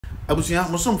abusuya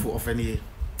mosomfo ofani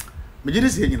me gidi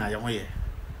se nyina ye ho ye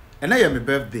and I am my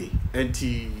birthday and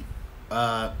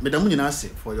madam nyina ase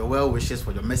for your well wishes,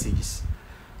 for your messages.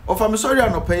 Of I'm sorry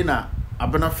I'm not paying na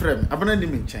abena frame abena ni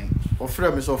me nchen o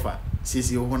frame me so far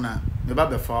sisi ho na me ba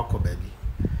be fa akọ baby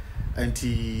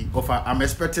and offer I'm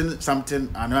expecting something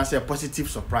and I say a positive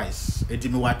surprise e di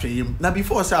me wa tweyim na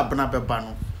before say abena be ba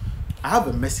no I have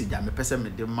a message I'm a person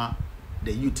me de ma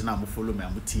the youth na mo follow me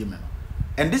am tie me no.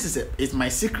 And this is it's my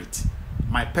secret,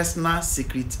 my personal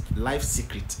secret, life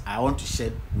secret I want to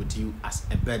share with you as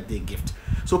a birthday gift.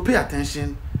 So pay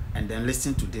attention and then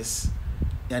listen to this,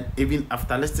 and even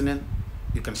after listening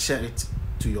you can share it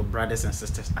to your brothers and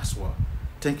sisters as well.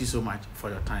 Thank you so much for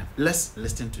your time. Let's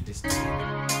listen to this.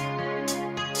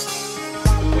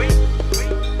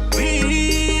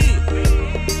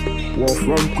 Well,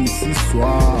 from Kwesi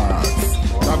Swat.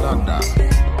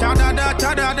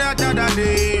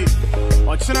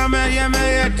 Ochina me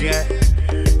de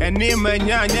eni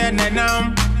manya nenam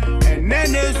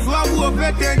enene swabu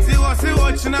petenti wose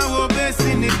ochina wo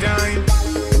besi ni dan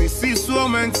mi si so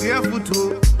mentie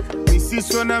futu mi si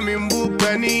so na mi mbu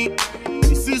pani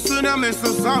mi si so na me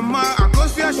so sama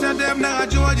akosi ashadem na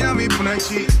ajoja mi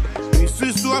punanchi mi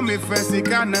si so mi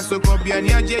fesika na so ko bia ni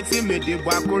ajeti me de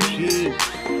bwa koshi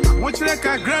amochire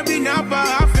ka grabi na ba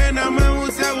afe na me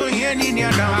hu se wo yeni ni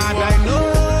adam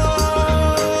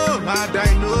I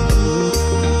know.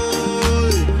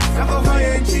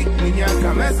 Sakofayenchi,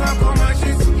 minyaka mesa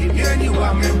komashi, sugibieni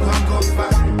wa mepakofa.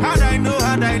 Had I know.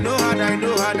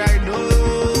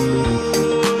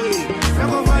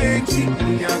 Sakofayenchi,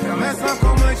 minyaka mesa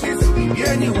komashi,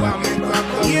 sugibieni wa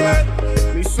mepakofa. Yeah,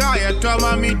 Messiah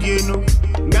toma midieno,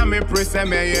 ngame prese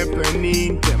meye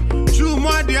penintem.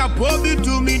 Chuma dia pobi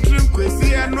to me trim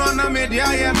kwesi enwana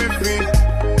media ye me free.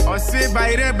 Ose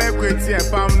bayre be kweti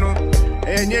epamno.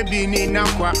 Enye bini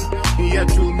nakwa ya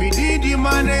tumididi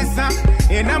manesa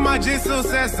ena majeso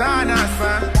se sana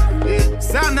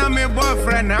sana me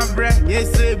boyfriend abre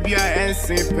yese bia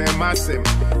ensipe masem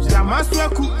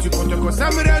jamaswaku tikotoko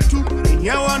samretu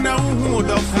ya wana uhu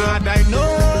do had I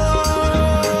know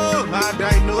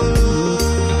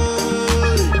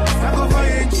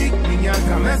sakofayenchi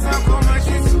minyaka mesa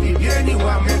komashi subieni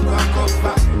wa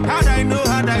mekofa had I know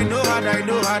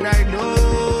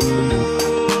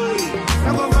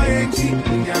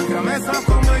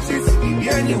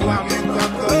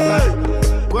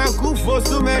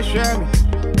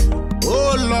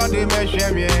oh Lord, me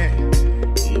shame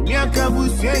Miaka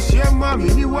busie shema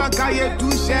mini waka ye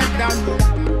tu shedano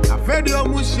afedi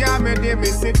omushia me de me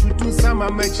se tutu sama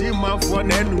mechi mafo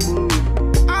nenu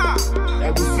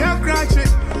ebusia krache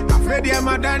afedi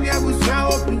amadani ebusia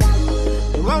opi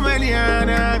womani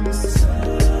ana mis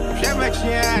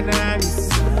shemechi ana mis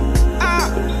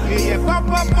ye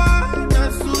papa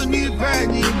na suni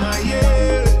penny maye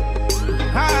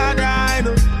had I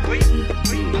know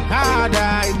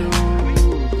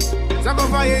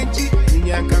Sakofayenchi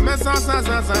Nyanka mesa sa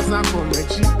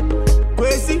komechi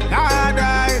Kwesi had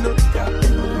I know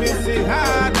Missy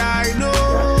had I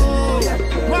know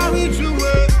Mami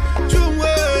chuwe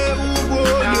ubo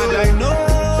had I know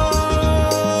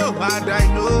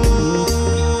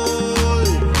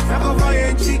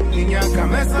Sakofayenchi Nyanka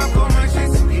mesa komechi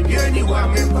Subieni wa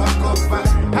mepakofa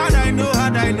had I know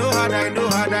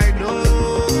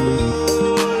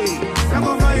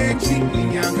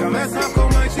Nyanga mesa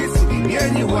komashi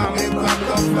subieni wa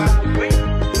mepakofa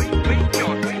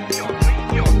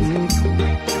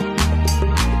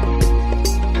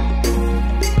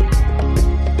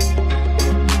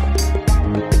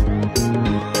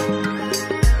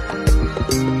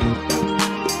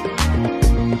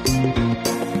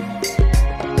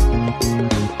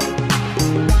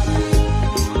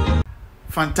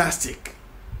Fantastic.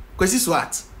 Kwesi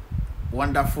Swat.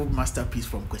 Wonderful masterpiece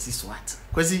from Kwesi Swat.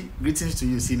 Kwesi, greetings to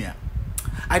you, senior.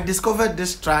 I discovered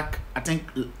this track, I think,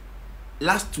 late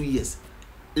last 2 years,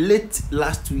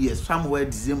 somewhere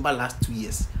December last 2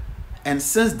 years. And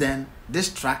since then,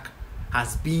 this track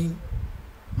has been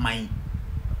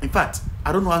in fact,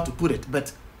 I don't know how to put it,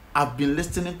 but I've been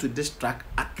listening to this track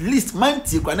at least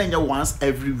once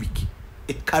every week.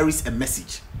 It carries a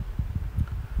message.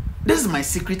 This is my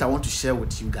secret I want to share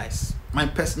with you guys. My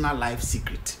personal life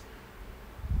secret.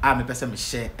 I'm a person to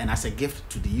share and as a gift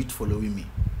to the youth following me.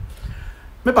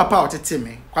 My papa will tell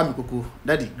me, Kwame Koko,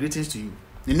 Daddy, greetings to you.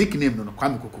 The nickname no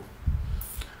Kwame Koko.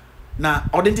 Now,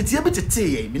 identity a bit to tell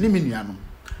you, minimum.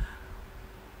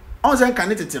 On the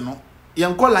candidate, no,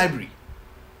 young library.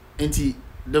 And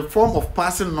the form of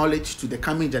passing knowledge to the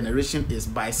coming generation is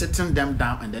by sitting them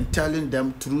down and then telling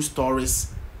them true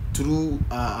stories, through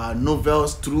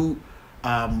novels, through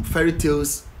fairy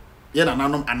tales, ye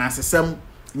nananom anasesem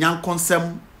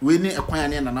nyankonsem we ni ekwan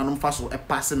ne nananom fa so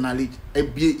pass knowledge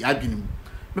ebie yadwenem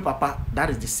me papa that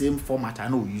is the same format I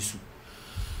know use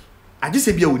I just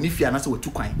say bia woni fia na se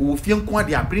watu kwan wo fie nko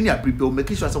ade abere ni abere be o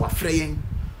make sure say wa freyen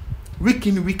week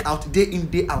in week out day in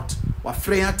day out wa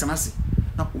freyen atenase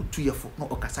na otu yefo na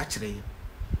okasa kire ye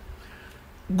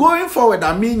going forward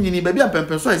I mean nyini baby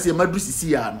ampempen so I say madu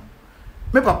sisi ya no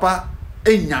me papa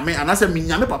enyame anase me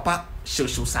nyame papa show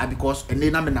sa because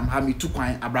ene na me nam ha me tu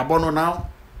kwan abrabo no now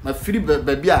ma free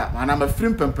baby a ana ma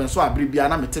free pempen so abri bia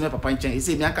na me teme papa nchen e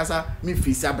say me ankasa me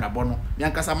fisi abrabo no me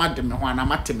ankasa ma de me ho ana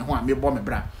ma teme ho a me bo me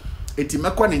bra eti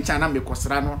mekọ ne ncha na me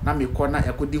kosra no na me kọ na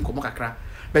yakodi nkomo kakra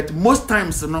but most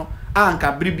times no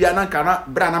anka bribia na nka na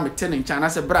bra na me tene ncha na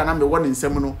se bra na me wọ ne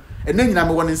nsam no ene nyina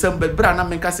me wọ ne nsam but bra na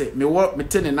me nka se me wọ me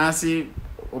tene na ase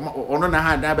ono na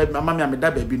ha da ba mama me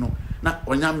da ba bi no na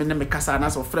onya me ne me kasa na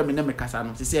so frɛ me ne me kasa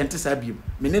no se ente sa biem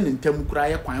me ne ntam kura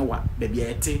ye kwan wa ba bia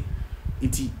ete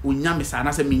enti onya me sa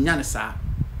na se me nya ne sa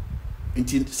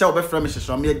enti se wo be frɛ me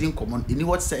hyehyɛ me di nkomo eni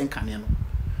what say nkane no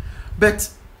but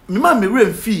me ma me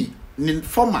remfi ni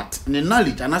format ni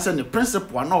knowledge and I say the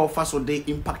principle and offer so they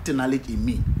impact knowledge in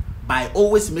me by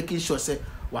always making sure say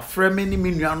wa frame ni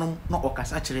me nuanom no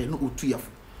okasa kire no otuyefo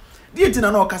die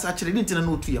ntina no okasa kire die ntina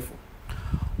no otuyefo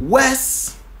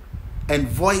words and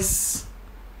voice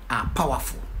are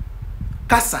powerful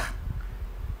kasa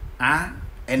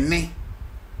ene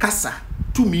kasa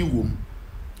to me wom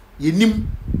yenim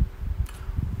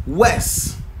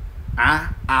words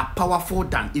are powerful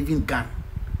than even gun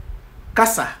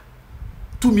kasa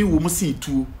to me wo musi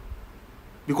tu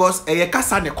because eye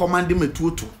kasa ne command me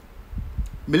tu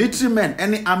military men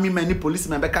any army men any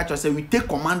policemen be catch us say we take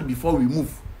command before we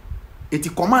move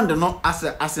it command no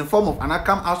as in form of and I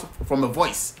come out from a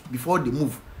voice before they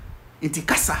move it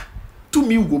kasa to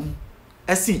me wo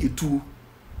esi etu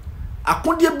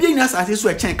akonde bia nya sa so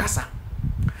e chen kasa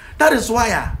that is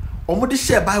why omode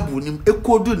share bible nim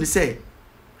ekodu ni say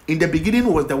in the beginning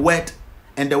was the word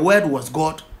and the word was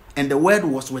God and the word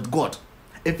was with God.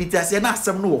 If it is na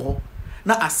asem no wo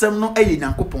na asem no eye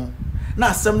nyankopon na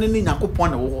asem no ni nyankopon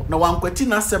na wo na wankwati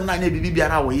na asem na anya bibi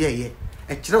biara wo ye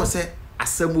e kire wo se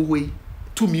asem wo yi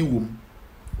to me wom.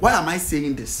 Why am I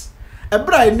saying this?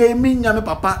 Ebra na emi nyame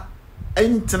papa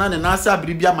entena ne na asa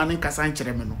biribia ma ne nkasa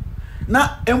nkire me no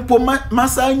na empo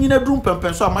masa nyina drum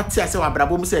pempen so amate ase wa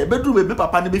brabo mu se bedru be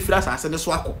papa ne be fira asase ne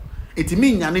so akọ eti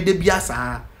mi nya ne de bia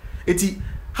saa eti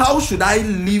how should I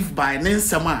live by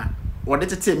nensema or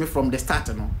did it tell me from the start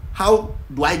no how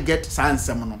do I get science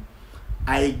no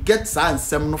I get science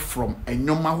from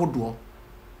enyoma hodo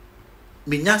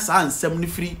me nya science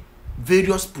free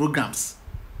various programs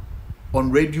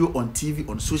on radio, on TV,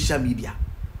 on social media.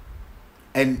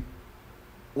 And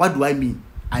what do I mean?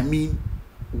 I mean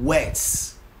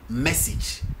words,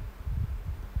 message,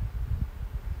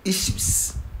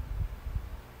 issues.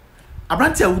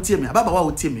 Abrantia will tell me, Ababa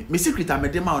will tell me, my secret I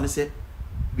made them out and say,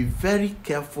 be very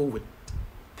careful with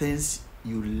things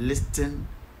you listen,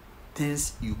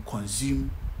 things you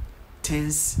consume,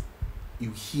 things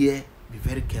you hear. Be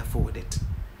very careful with it.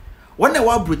 When they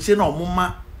were broaching or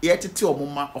mama, yet or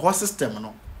mama or system,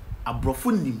 no, a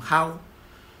brofunim how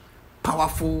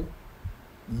powerful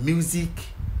music,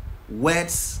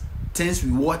 words, things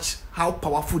we watch, how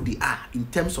powerful they are in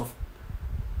terms of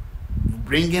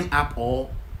bringing up or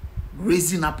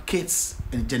raising up kids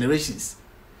and generations.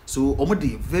 So,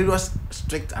 the various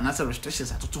strict and other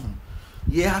restrictions at home.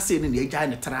 Yeah, I say in the age I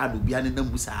tried to be an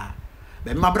musa.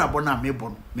 But my brother me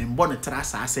born a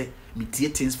trust. I say, me tear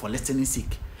things for listening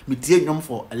sick. Me tear young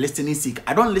for listening sick.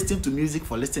 I don't listen to music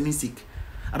for listening sick.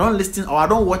 I don't listen or I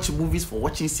don't watch movies for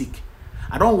watching sick.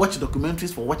 I don't watch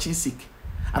documentaries for watching sick.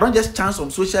 I don't just chance on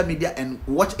social media and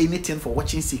watch anything for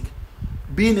watching sick.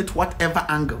 Being it whatever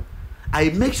angle. I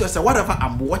make sure that whatever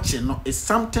I'm watching is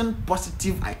something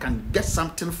positive. I can get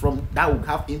something from that will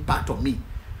have impact on me.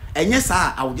 And yes,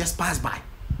 I will just pass by.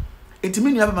 It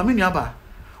means you have a miniaba.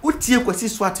 What you can see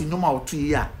swat in no more 2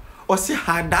 years. Or say,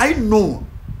 had I known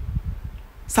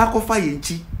sacrifice in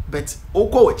chi, but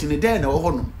oko watching the day or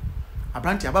honor. A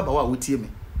branch of Baba would hear me.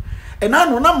 And I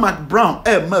know not Mac Brown,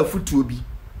 my foot to be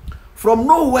from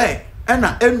nowhere. And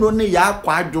I know ne ya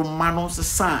quadro manos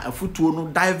san a futu no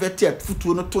diverted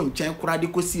futu no to nchen kura de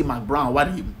ko see Mac Brown what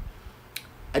him.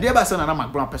 E dey ba say na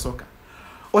Mac Brown pesoka.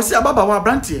 O say ababa wa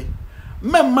brantie.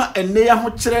 Memma ene ya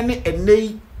ho kire ne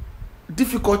ene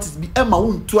difficulties bi ema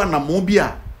wontu anamo bi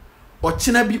a o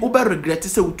kina bi oba regret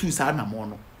say wutu sa anamo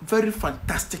no. Very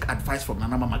fantastic advice from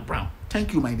Nana Mac Brown.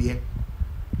 Thank you my dear.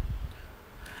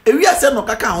 E wi ase no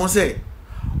kaka ho say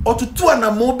or to two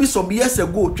and more be some years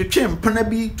ago, to chain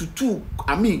penny to two,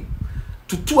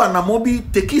 to two anamobi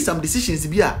taking some decisions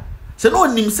bia se no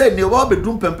nim say ne wa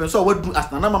bedrum pempen so wa do as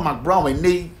Nana McBrown we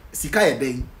nei sika ye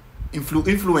den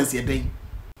influence ye den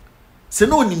se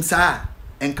no nim sa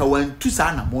enka wan tu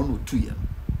sa na mo no tu ye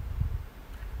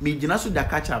me gina so da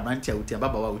ka cha abanti a wuti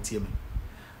baba wa wuti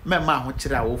me ma ho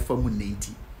kire a wo fa mu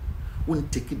nenti won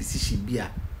take decision bia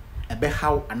ebe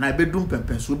how ana bedrum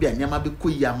pempen so bia nyama be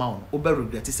koyi ama wo wo be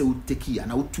regret say wo take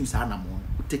ana wo tu sa na mo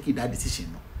wo take that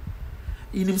decision no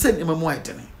inim say ne mamu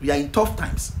aitene we are in tough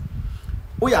times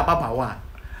we are baba wa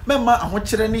memma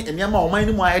ahokere ne eniama oman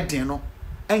ni mu aiden no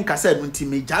enka say no nti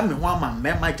me ja me ho ama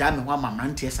memma ja me ho ama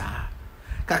mante saa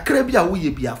kakra bia wo ye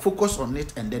bia focus on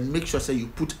it and then make sure say you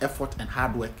put effort and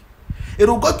hard work. It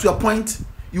will go to a point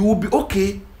you will be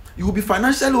okay, you will be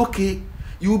financially okay,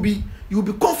 you will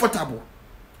be comfortable,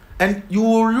 and you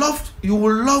will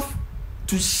love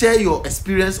to share your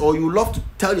experience, or you will love to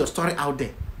tell your story out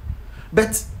there.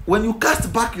 But when you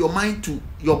cast back your mind to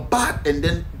your bad and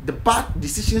then the bad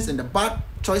decisions and the bad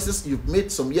choices you've made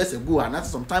some years ago and not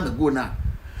some time ago now,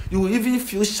 you will even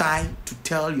feel shy to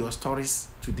tell your stories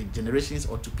to the generations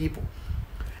or to people.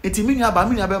 Enti minu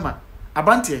abema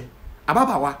abante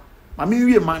ababawa mami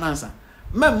wie manansa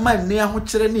memma ne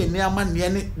ahokere ne ama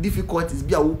ne difficulties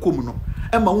bia wo kom no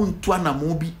ema wontu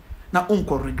anamo bi na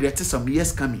unko regret some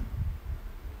years coming.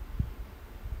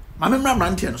 Mami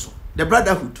mramrante no so the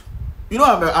brotherhood. You know,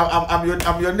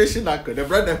 I'm your nation anchor, the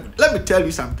brotherhood. Let me tell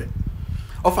you something.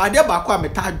 Of idea back wa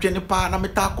meta dwene pa na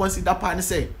meta consider pa ne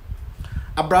say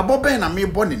abrabo ben na me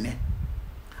bone ne.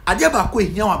 Idea back wa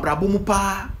ehia wa abrabo mu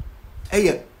pa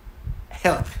eye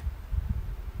health.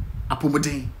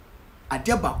 Apomodin.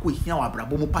 Idea back wa ehia wa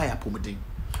abrabo mu pa ya apomodin.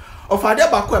 Of idea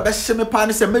back wa be hye me pa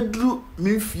ne say meduru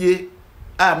memfie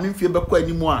be kwa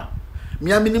animu a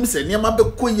me aminim se niam be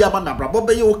koyi ama na brabo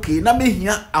be ye okay na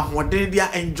mehia ahoden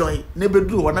dia enjoy na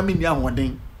beduru ho na me ni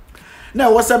ahoden na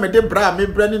wo se me de bra me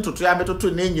bra ni ntoto ya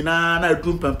metoto na nyina na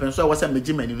adum pempen so wo se me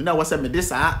gimani na wo se me de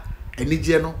saa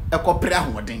anigye no ekopre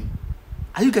ahoden.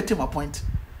 Are you getting my point?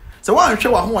 So wo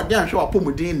anhwe wa ahoden anhwe wa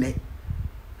pomodin ne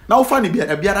na wo fa ne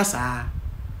biara saa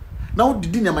na wo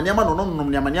didi nyama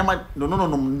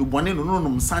no bone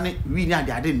no sane wi ni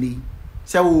ade ni.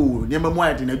 So never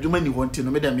more than a Germany wanting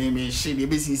to make me shade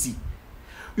ABCC.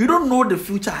 You don't know the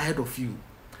future ahead of you.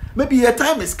 Maybe a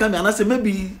time is coming, and I say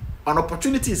maybe an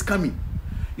opportunity is coming.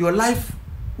 Your life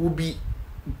will be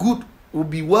good, will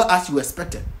be well as you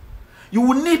expected. You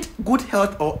will need good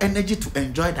health or energy to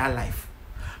enjoy that life.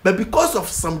 But because of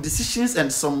some decisions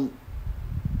and some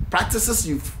practices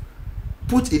you've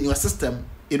put in your system,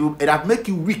 it will make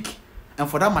you weak. And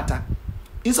for that matter,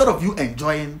 instead of you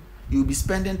enjoying, you'll be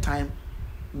spending time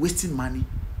wasting money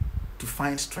to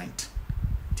find strength.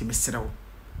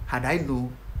 Had I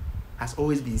known, has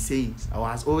always been saying, or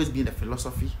has always been the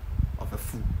philosophy of a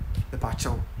fool. The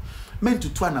pacho meant to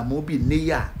twana mobi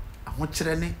neya a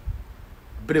honcherene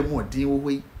bremo deal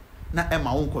way na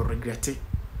emma uncle regret it.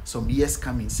 Some years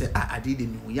coming say I did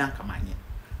in yanka manye.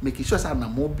 Making sure that na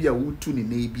mobia would tune in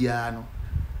nebiano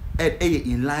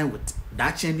in line with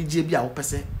that change jebia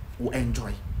opese will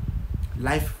enjoy.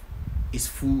 Life is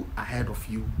full ahead of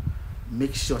you.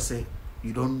 Make sure say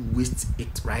you don't waste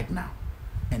it right now.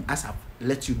 And as I've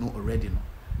let you know already,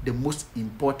 the most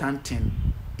important thing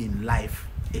in life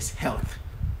is health.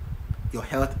 Your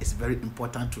health is very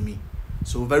important to me.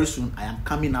 So very soon I am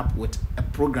coming up with a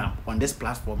program on this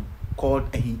platform called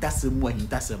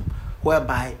Ahintasem,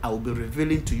 whereby I will be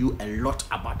revealing to you a lot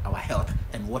about our health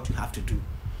and what you have to do.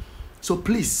 So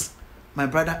please, my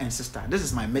brother and sister, this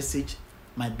is my message,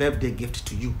 my birthday gift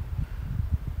to you.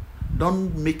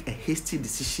 Don't make a hasty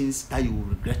decisions that you will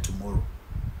regret tomorrow.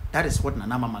 That is what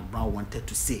Nana McBrown wanted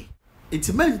to say.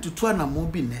 It's meant to twana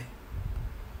mobi ne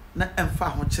na emfa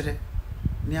honkyere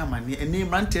niama ne eni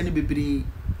mrante ne bebiri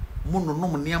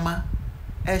munonom niama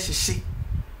ehhye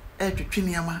etwetwe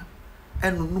niama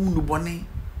enunum nubone.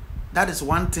 That is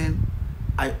one thing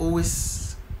I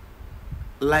always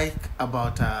like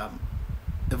about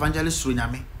Evangelist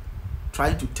Sunyame,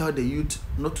 trying to tell the youth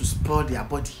not to spoil their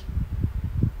body.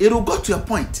 It will go to a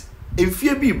point. If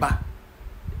you be back,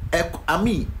 I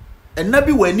mean, and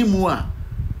nabi weni mua,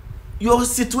 your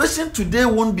situation today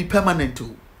won't be permanent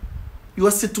too. Your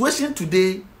situation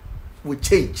today will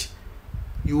change.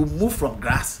 You will move from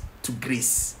grass to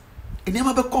grace. And you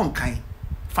never become kind.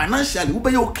 Financially, will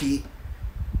be okay.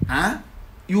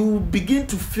 You will begin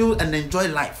to feel and enjoy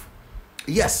life.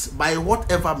 Yes, by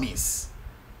whatever means.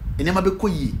 And you never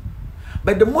be.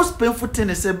 But the most painful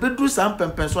thing is a bedroom sam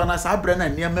pempenswana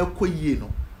sabrana near me koye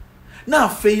no. Now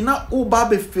fe na uba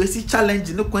be face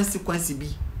challenge no consequence bi.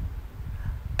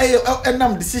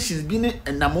 Enam decisions bi ne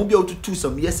enam obi out to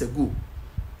some years ago.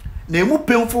 na emu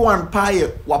painful one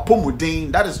pie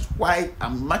wapomuden. That is why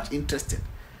I'm much interested.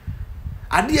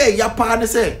 Ade ya pa ne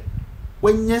say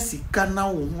when sika na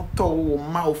wo to wo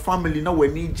ma wo family na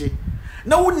wanije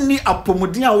na wonni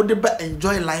apomuden a wo de ba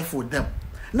enjoy life with them.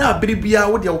 Na biribia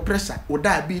wo de wo pressure, wo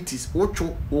diabetes, wo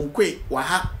two, wo nkwe, wa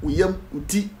ha, wo yam,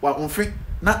 uti, wa onfe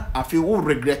na afi wo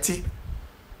regret it.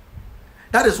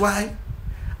 That is why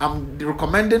I'm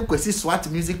recommending Kwesi Swat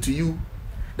music to you,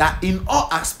 that in all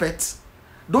aspects,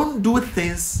 don't do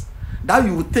things that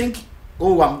you would think,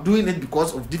 oh, I'm doing it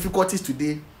because of difficulties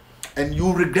today, and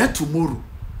you regret tomorrow.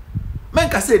 Man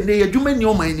can say, "Ne, you may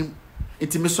know my name."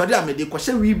 It's me sorry, I made the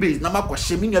question we base. Now my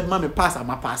question, me and my pass, I'm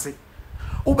a passing.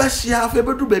 Oba share have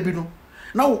ever do baby no.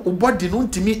 Now body no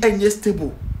to me any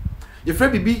stable. Your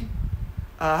friend baby,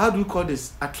 how do you call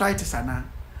this? Arthritis ana.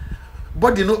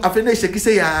 Body no afei shake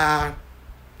say ya.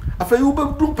 Afei you be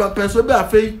do person be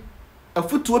afei.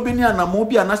 Afutu obi ni anamo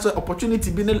bi anase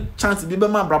opportunity bi ne chance bi be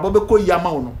ma brabo be ko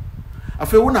yama wo no.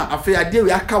 Afei wo na afei ade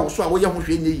we aka wo so a wo ye ho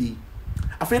hwe nye yi.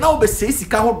 Afei na wo be sei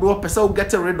sika ho do person wo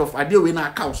get rid of ade we na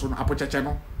aka wo so no apocheche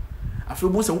no.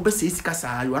 Afei mo se wo be sei sika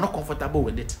sa you are not comfortable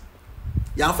with it.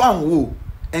 Ya fa wo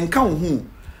enka wo hu.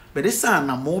 But this time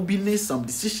na mo bi ne some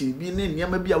decision bi ne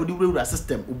niam bi a wo di wura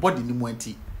system wo body ni mo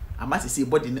anti. Ama say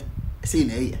body ne say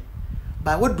na eye.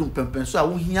 But what do pempen so a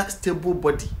wo hia stable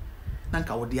body.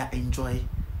 Nanka wo dey enjoy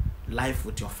life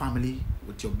with your family,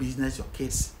 with your business, your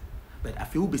kids. But I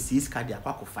feel be sees cardia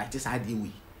kwako fight this idea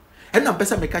way. And now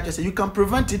person make say you can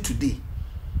prevent it today.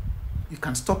 You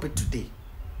can stop it today.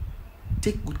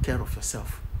 Take good care of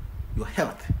yourself, your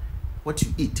health, what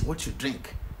you eat, what you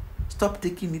drink. Stop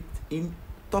taking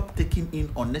in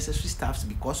unnecessary stuffs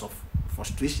because of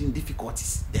frustration,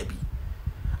 difficulties, Debbie.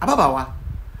 Ababawa,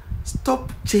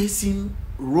 stop chasing,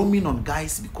 roaming on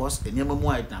guys because enyama mo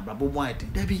ayet na brabo mo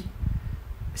ayet. Debbie,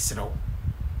 sero.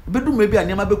 Bedu maybe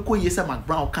anyama be ko yesa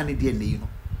McBrown kan dey na you know.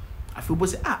 Afi bo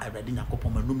say already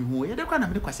nyakopon ma no mi hu. Ye de kwa na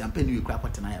me kwase ampa ni we kura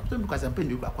kwatena ya. So me kwase ampa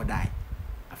ni we kura kodai.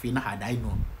 Afi na ha dai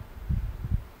no.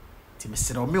 Ti me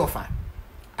sero me ofa.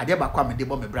 Ade ba kwa me de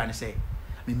bo me bra ne say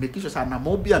me make sure say na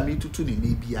mo bia me tutu ni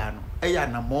na bia no.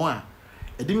 Eya na mo a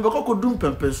e de me be kokodum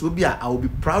pempenso bia I will be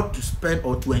proud to spend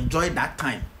or to enjoy that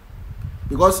time.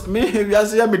 Because me we are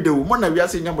say me de wo na we are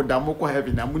say nyam da mo ko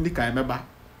heaven na muni kan meba.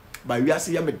 But we are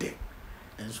say me de.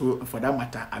 And so for that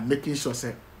matter I'm making sure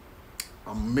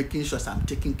I'm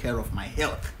taking care of my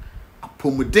health.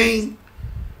 Apomuden.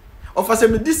 Offer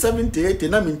me this 78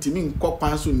 na me ntimi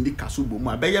nkokwan so ndi kaso bomu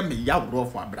abeye me yawro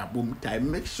for abrabom. I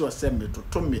make sure say me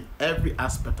to me every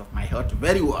aspect of my health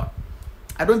very well.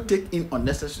 I don't take in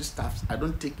unnecessary stuff. I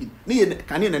don't take in.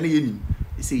 Can you na ye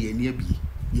say ye near be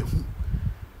ye hu.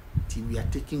 We are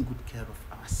taking good care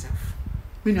of ourselves.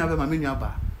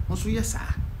 Minuaba. Also, yes, sir.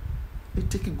 You're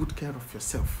taking good care of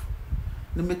yourself.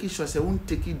 You're making sure you won't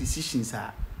take decisions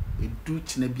you do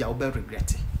chinebia or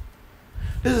regret it.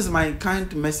 This is my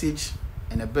kind message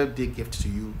and a birthday gift to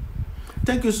you.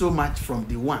 Thank you so much from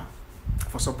day one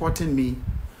for supporting me,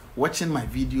 watching my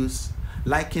videos,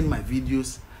 liking my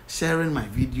videos, sharing my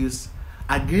videos,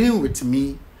 agreeing with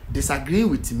me, disagreeing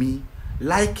with me,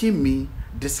 liking me,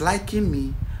 disliking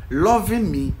me,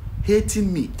 loving me,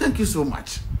 hating me. Thank you so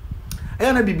much. I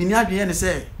wanna be adwene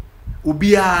say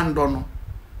obia ndono.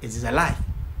 It is a lie.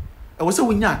 I was say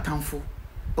when you are thankful.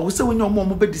 I was say when your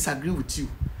mom be disagree with you.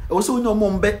 I was say when your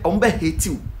mom be hate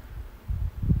you.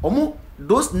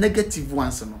 Those negative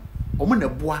ones no. Na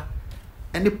boa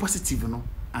any positive no.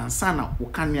 Ansa na wo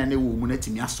kan ya na wo mu na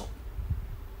timi aso.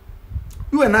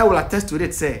 You and I will attest to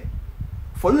it say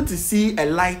for you to see a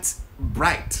light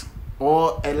bright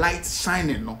or a light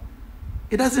shining, no,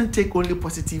 it doesn't take only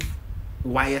positive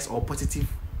wires or positive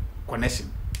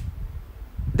connection.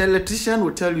 The electrician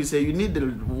will tell you, say you need the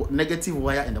negative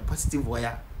wire and the positive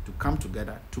wire to come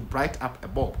together to bright up a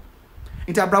bulb.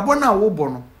 Into abrabona wo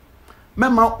bono,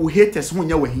 mema u haters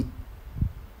hunya wahi.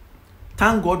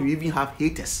 Thank God we even have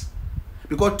haters,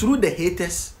 because through the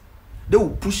haters, they will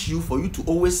push you for you to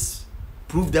always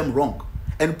prove them wrong,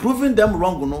 and proving them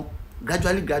wrong, you know,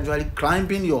 gradually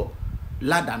climbing your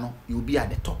ladder, no, you'll be at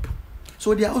the top.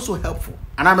 So they are also helpful.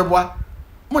 And I'm a boy,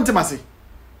 Montemasi.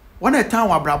 When a town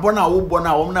wa brabona wo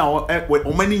bona wo na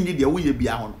o mani nyi de wo ye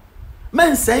bia ho no.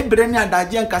 Men say brenya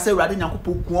daje en kase urade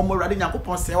nyankopon ku omo urade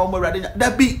nyankopon se omo urade da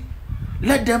bi.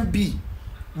 Let them be.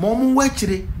 Mom wa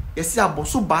kire yesi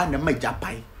aboso ba na ma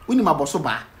japai. Uni ma aboso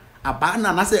ba. Aba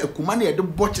na na se akuma na ye de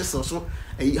bo chese so.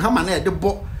 Hama na ye de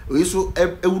bo oyiso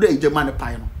ewura ejema ne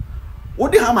pai no. Wo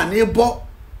de hama na e bo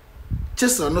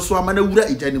chese no so ama na wura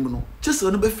ejanim no. Chese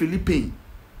no be Philippine.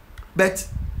 But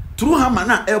through hama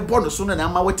na e bo no so na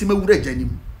ama watima wura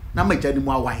ejanim. Na ma ejanim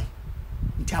awai.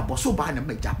 nti aboso ba na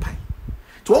majapan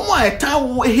to omo a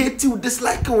town hate you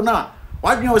dislike you na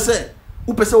what you say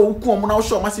who pese wo ku omo na wo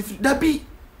show massive da bi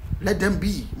let them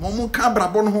be mo kan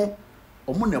brabo no ho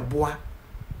omo na boa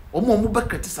omo be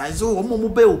criticize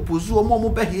omo be oppose omo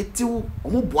be hate you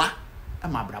omo boa e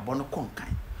ma brabo no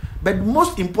konkan. But the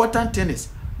most important thing is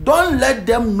don't let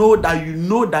them know that you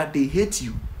know that they hate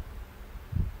you.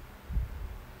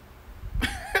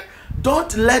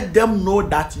 Don't let them know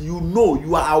that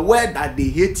you are aware that they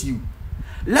hate you.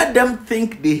 Let them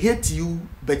think they hate you,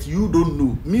 but you don't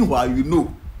know. Meanwhile, you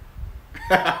know.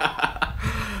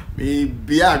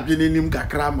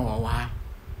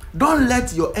 Don't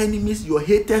let your enemies, your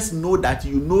haters know that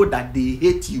you know that they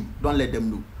hate you. Don't let them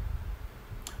know.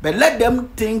 But let them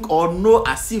think or know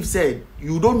as if said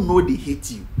you don't know they hate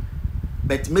you.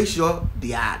 But make sure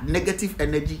their negative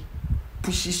energy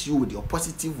pushes you with your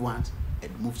positive ones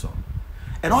and moves on.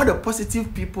 And all the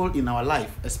positive people in our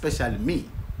life, especially me,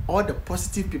 all the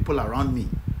positive people around me,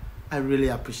 I really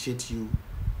appreciate you.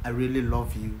 I really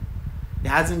love you.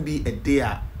 There hasn't been a day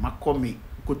I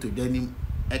go to denim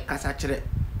e kasachere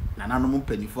na nanom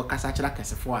penifo kasachere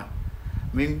kasefo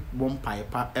me bom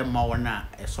paipa e ma wona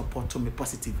e support me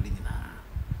positively na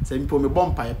say me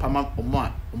bom paipa ma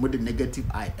omo the negative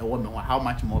eye e wo me how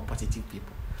much more positive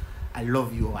people. I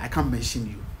love you. I can't mention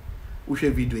you. We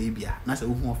share video ibia na say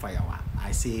who fire wa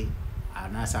I say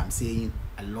and as I'm saying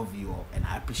I love you all and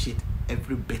I appreciate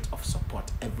every bit of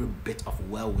support, every bit of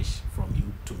well wish from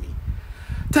you to me.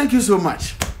 Thank you so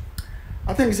much.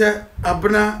 I think say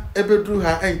abna ebedru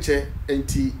ha enche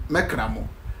enti mekramo.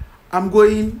 I'm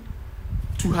going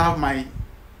to have my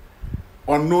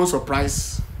unknown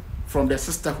surprise from the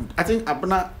sisterhood. I think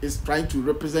Abna is trying to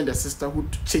represent the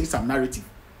sisterhood to change some narrative.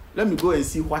 Let me go and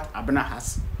see what Abna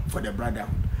has for the brotherhood.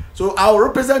 So I'll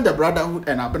represent the brotherhood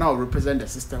and Abna will represent the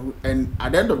sisterhood. And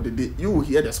at the end of the day, you will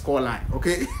hear the score line,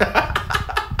 okay?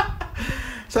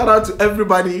 Shout out to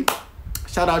everybody.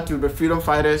 Shout out to the freedom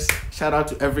fighters. Shout out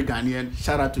to every Ghanaian.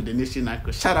 Shout out to the Nation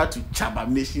Icon. Shout out to Chabam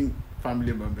Nation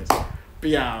family members.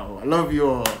 Piao. I love you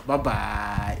all.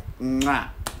 Bye-bye.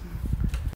 Mwah.